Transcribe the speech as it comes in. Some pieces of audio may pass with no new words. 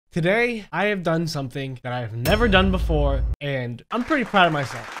Today, I have done something that I have never done before, and I'm pretty proud of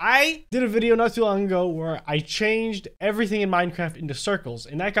myself. I did a video not too long ago where I changed everything in Minecraft into circles,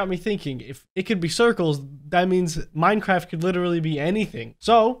 and that got me thinking, if it could be circles, that means Minecraft could literally be anything.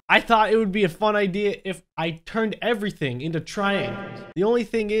 So, I thought it would be a fun idea if I turned everything into triangles. The only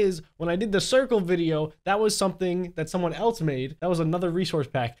thing is, when I did the circle video, that was something that someone else made. That was another resource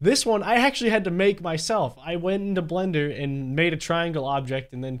pack. This one, I actually had to make myself. I went into Blender and made a triangle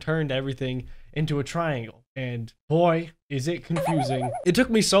object and then turned everything into a triangle. And boy, is it confusing. It took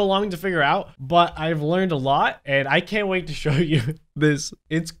me so long to figure out, but I've learned a lot and I can't wait to show you this.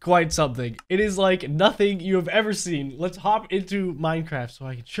 It's quite something. It is like nothing you have ever seen. Let's hop into Minecraft so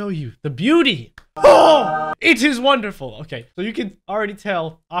I can show you the beauty. Oh, it is wonderful. Okay, so you can already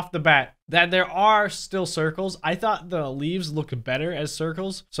tell off the bat that there are still circles. I thought the leaves looked better as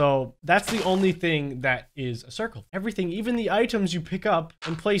circles, so that's the only thing that is a circle. Everything, even the items you pick up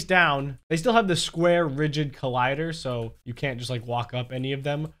and place down, they still have the square rigid collider, so you can't just like walk up any of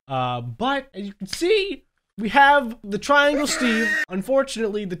them. But as you can see, we have the triangle Steve.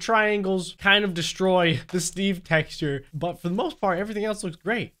 Unfortunately, the triangles kind of destroy the Steve texture, but for the most part, everything else looks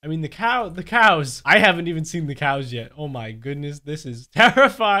great. I mean, the cows. I haven't even seen the cows yet. Oh my goodness, this is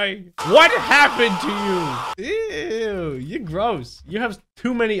terrifying. What happened to you? Ew, you're gross. You have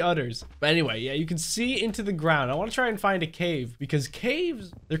too many udders. But anyway, yeah, you can see into the ground. I want to try and find a cave because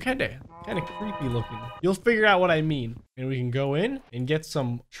caves, they're kind of creepy looking. You'll figure out what I mean. And we can go in and get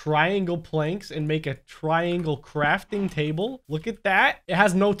some triangle planks and make a triangle crafting table. Look at that. It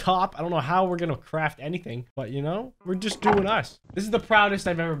has no top. I don't know how we're going to craft anything, but you know, we're just doing us. This is the proudest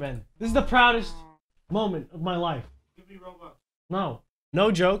I've ever been. This is the proudest moment of my life. Give me Robux. No. No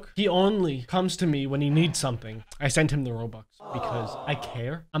joke. He only comes to me when he needs something. I sent him the Robux because I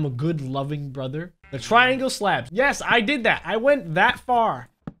care. I'm a good, loving brother. The triangle slabs. Yes, I did that. I went that far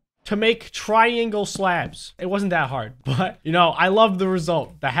to make triangle slabs. It wasn't that hard, but you know, I love the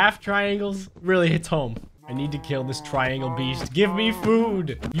result. The half triangles really hits home. I need to kill this triangle beast. Give me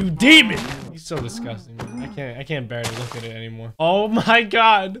food, you demon. He's so disgusting, man. I can't bear to look at it anymore. Oh my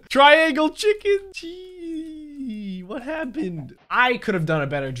God. Triangle chicken. Gee, what happened? I could have done a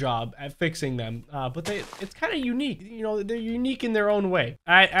better job at fixing them, but it's kind of unique. You know, they're unique in their own way.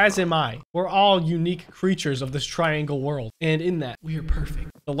 As am I. We're all unique creatures of this triangle world. And in that, we are perfect.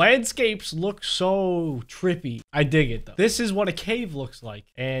 The landscapes look so trippy. I dig it though. This is what a cave looks like.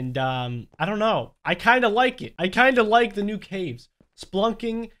 And I don't know. I kind of like it. I kind of like the new caves.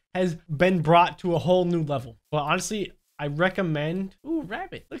 Splunking has been brought to a whole new level. But honestly, I recommend... Ooh,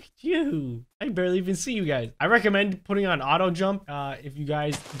 rabbit. Look at you. I barely even see you guys. I recommend putting on auto jump if you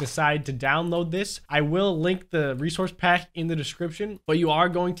guys decide to download this. I will link the resource pack in the description, but you are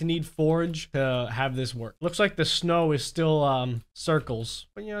going to need forge to have this work. Looks like the snow is still circles,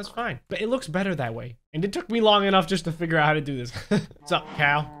 but you know, it's fine. But it looks better that way. And it took me long enough just to figure out how to do this. What's up,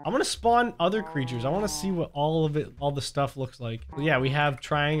 cow? I'm gonna spawn other creatures. I want to see what all the stuff looks like. So yeah, we have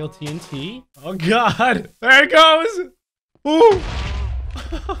triangle TNT. Oh God, there it goes. Ooh.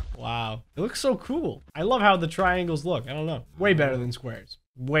 Wow, it looks so cool. I love how the triangles look. I don't know. Way better than squares.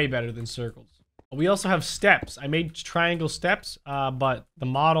 Way better than circles. We also have steps. I made triangle steps, but the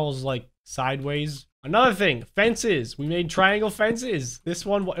model's like sideways. Another thing, fences. We made triangle fences. This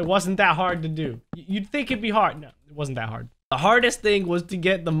one, it wasn't that hard to do. You'd think it'd be hard. No, it wasn't that hard. The hardest thing was to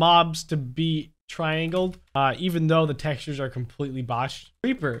get the mobs to be triangled, even though the textures are completely botched.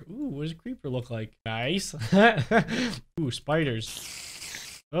 Creeper. Ooh, what does a creeper look like? Nice. Ooh,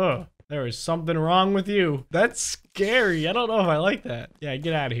 spiders. Oh, there is something wrong with you. That's scary. I don't know if I like that. Yeah,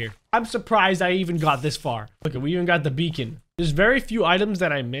 get out of here. I'm surprised I even got this far. Look, we even got the beacon. There's very few items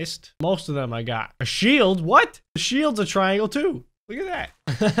that I missed. Most of them I got. A shield? What? The shield's a triangle too. Look at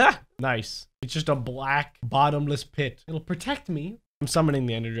that. Nice. It's just a black bottomless pit. It'll protect me. I'm summoning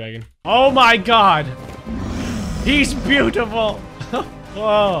the Ender Dragon. Oh my God. He's beautiful.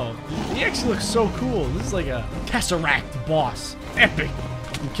 Whoa. He actually looks so cool. This is like a Tesseract boss. Epic.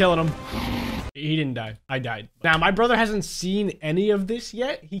 I'm killing him. He didn't die. I died. Now, my brother hasn't seen any of this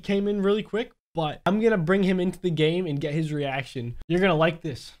yet. He came in really quick, but I'm going to bring him into the game and get his reaction. You're going to like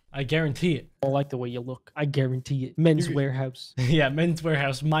this. I guarantee it. I like the way you look. I guarantee it. Men's Warehouse. Yeah, Men's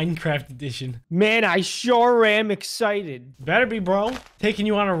Warehouse Minecraft edition. Man, I sure am excited. Better be, bro. Taking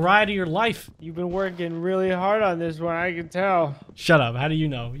you on a ride of your life. You've been working really hard on this one, I can tell. Shut up. How do you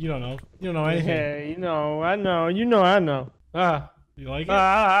know? You don't know. You don't know anything. Yeah, you know, I know. You know, I know. You like it?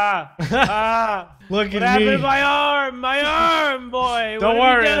 Look at me. What happened to my arm? My arm, boy. Don't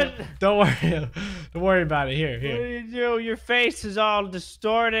worry. Don't worry. Don't worry about it. Here. What do you do? Your face is all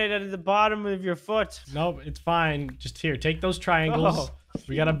distorted at the bottom of your foot. Nope, it's fine. Just here. Take those triangles.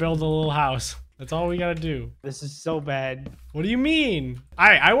 We gotta build a little house. That's all we gotta do. This is so bad. What do you mean?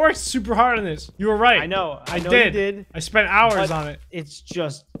 I worked super hard on this. You were right. I know. I know did. You did. I spent hours But on it. it's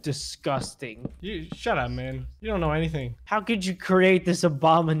just disgusting. You shut up, man. You don't know anything. How could you create this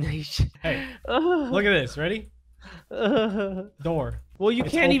abomination? Hey, look at this. Ready? Door. Well, you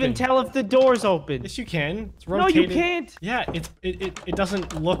It's can't even open. tell if the door's open. Yes, you can. It's No, rotated. you can't. Yeah, it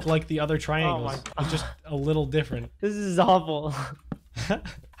doesn't look like the other triangles. my It's just a little different. This is awful.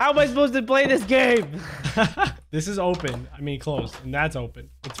 How am I supposed to play this game? This is open. I mean closed, and that's open.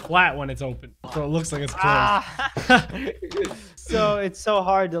 It's flat when it's open, so it looks like it's closed. Ah. So it's so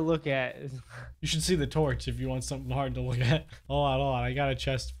hard to look at. You should see the torch if you want something hard to look at. Hold on. I got a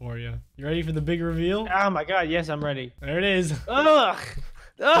chest for you. You ready for the big reveal? Oh my god, yes, I'm ready. There it is. Ugh.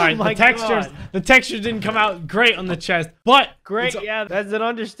 Oh Alright, my the god. textures didn't come out great on the chest, but Great, it's- yeah, that's an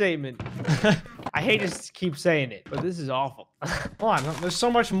understatement. I hate to keep saying it, but this is awful. Hold on, there's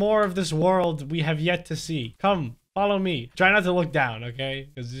so much more of this world we have yet to see. Come, follow me. Try not to look down, okay?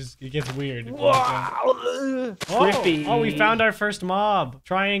 Because it gets weird. if you look down. Wow. Trippy. Oh, we found our first mob.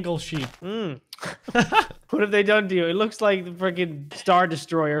 Triangle sheep. What have they done to you? It looks like the freaking Star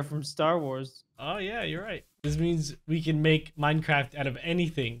Destroyer from Star Wars. Oh, yeah, you're right. This means we can make Minecraft out of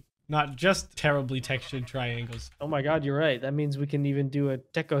anything, not just terribly textured triangles. Oh my god, you're right. That means we can even do a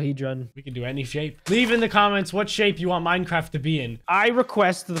decohedron. We can do any shape. Leave in the comments what shape you want Minecraft to be in. I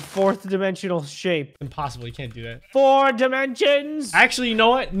request the 4th dimensional shape. Impossible, you can't do that. 4 dimensions! Actually, you know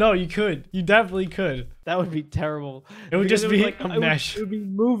what? No, you could. You definitely could. That would be terrible. It would Because just would, be like, a mesh. It would be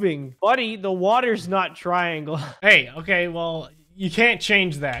moving. Buddy, the water's not triangle. Hey, okay, well, you can't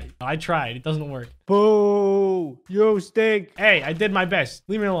change that. I tried. It doesn't work. Boo! You stink. Hey, I did my best.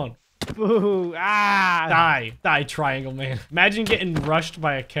 Leave me alone. Boo! Ah! Die, triangle man. Imagine getting rushed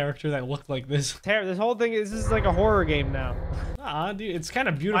by a character that looked like this. This whole thing is like a horror game now. Dude, it's kind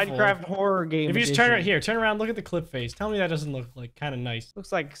of beautiful. Minecraft horror game. If you just edition. turn around, look at the clip face. Tell me that doesn't look like kind of nice.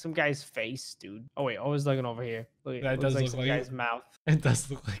 Looks like some guy's face, dude. Oh wait, I was looking over here. Look, That it does looks like look some like guy's it. mouth. It does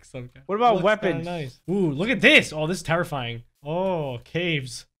look like some guy. What about Looks kinda weapons? Nice. Ooh, look at this. Oh, this is terrifying. Oh,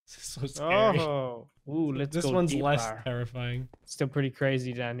 caves. This is so scary. Oh, ooh, let's This go one's deeper. less terrifying. Still pretty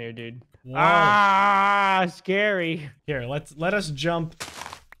crazy down here, dude. Whoa. Ah, scary. Here, let us jump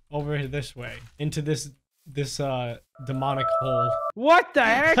over this way into this demonic hole. What the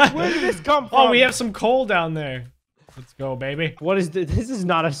heck? Where did this come from? Oh, we have some coal down there. Let's go, baby. What is this? This is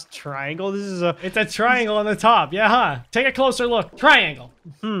not a triangle. This is a. It's a triangle on the top. Yeah, huh? Take a closer look. Triangle.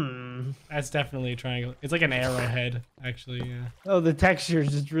 That's definitely a triangle. It's like an arrowhead, actually, yeah. Oh, the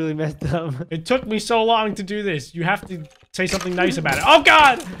texture's just really messed up. It took me so long to do this. You have to say something nice about it. Oh,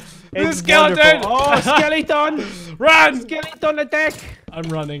 God! The It's skeleton! wonderful. Oh, skeleton! Run! Skeleton attack! I'm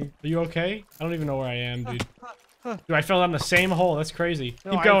running. Are you okay? I don't even know where I am, dude. Dude, I fell down the same hole. That's crazy.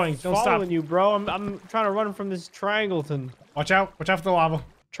 No, Keep going. I'm Don't stop. following you, bro. I'm trying to run from this triangleton. Watch out. Watch out for the lava.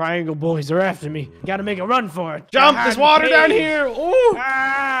 Triangle boys are after me. Gotta make a run for it. Jump! Behind There's the water down cave. here! Ooh!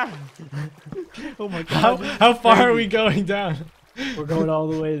 Ah! Oh my god. How far are we going down? We're going all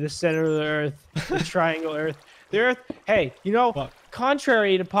the way to the center of the earth. The triangle earth. The earth, hey, you know, What?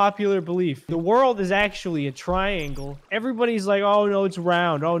 contrary to popular belief, the world is actually a triangle. Everybody's like, oh no, it's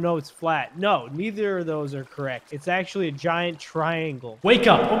round. Oh no, it's flat. No, neither of those are correct. It's actually a giant triangle. Wake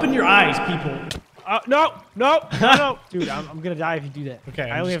up. Open your eyes, people. No. Dude, I'm gonna die if you do that. Okay,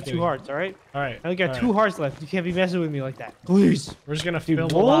 I I'm only just have 2 kidding. hearts, all right? All right. I only got all 2 right. hearts left. You can't be messing with me like that. Please. We're just gonna Dude, fill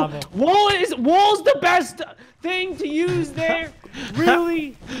the wool? lava. Wool's the best thing to use there.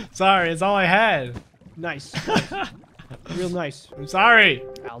 Really? Sorry, it's all I had. Nice. Real nice. I'm sorry.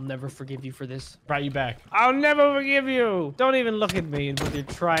 I'll never forgive you for this. Brought you back. I'll never forgive you. Don't even look at me with your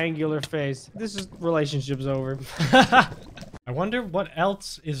triangular face. This is relationship's over. I wonder what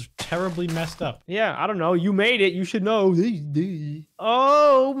else is terribly messed up. Yeah, I don't know. You made it. You should know.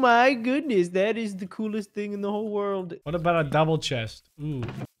 Oh my goodness. That is the coolest thing in the whole world. What about a double chest? Ooh,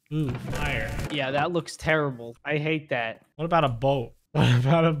 fire. Yeah, that looks terrible. I hate that. What about a boat? What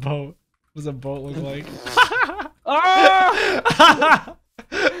about a boat? What does a boat look like? Oh!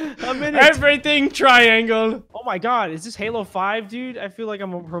 I'm in it. Everything triangle. Oh my god, is this Halo 5, dude? I feel like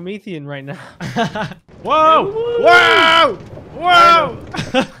I'm a Promethean right now. Whoa! Whoa! Whoa!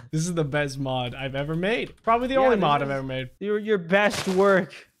 This is the best mod I've ever made. Probably the only this mod is- I've ever made. Your best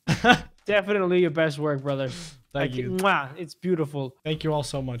work. Definitely your best work, brother. Thank you. Mwah, it's beautiful. Thank you all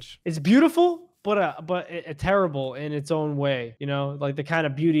so much. It's beautiful, but terrible in its own way. You know, like the kind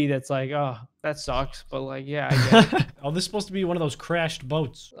of beauty that's like, oh, that sucks. But like, yeah, I get it. Oh, this is supposed to be one of those crashed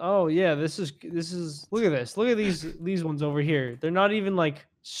boats. Oh yeah, this is. Look at this. Look at these ones over here. They're not even like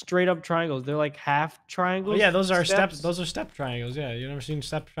straight up triangles. They're like half triangles. Oh, yeah, those are steps. Those are step triangles. Yeah, you never seen a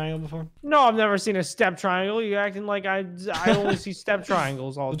step triangle before? No, I've never seen a step triangle. You're acting like I only see step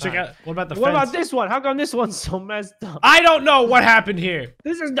triangles all the Check time. out. What about the What fence? about this one? How come this one's so messed up? I don't know what happened here.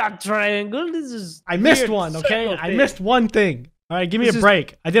 This is not triangle. This is I missed weird one. Okay, circle I thing. missed one thing. All right, give me This a is-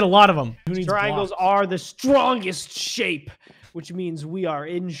 break. I did a lot of them. Who needs Triangles blocks? are the strongest shape, which means we are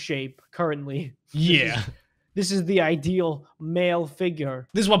in shape currently. Yeah. This is the ideal male figure.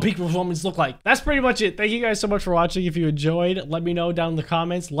 This is what peak performance look like. That's pretty much it. Thank you guys so much for watching. If you enjoyed, let me know down in the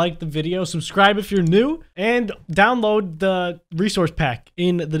comments. Like the video, subscribe if you're new, and download the resource pack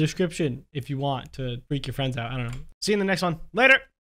in the description if you want to freak your friends out. I don't know. See you in the next one. Later.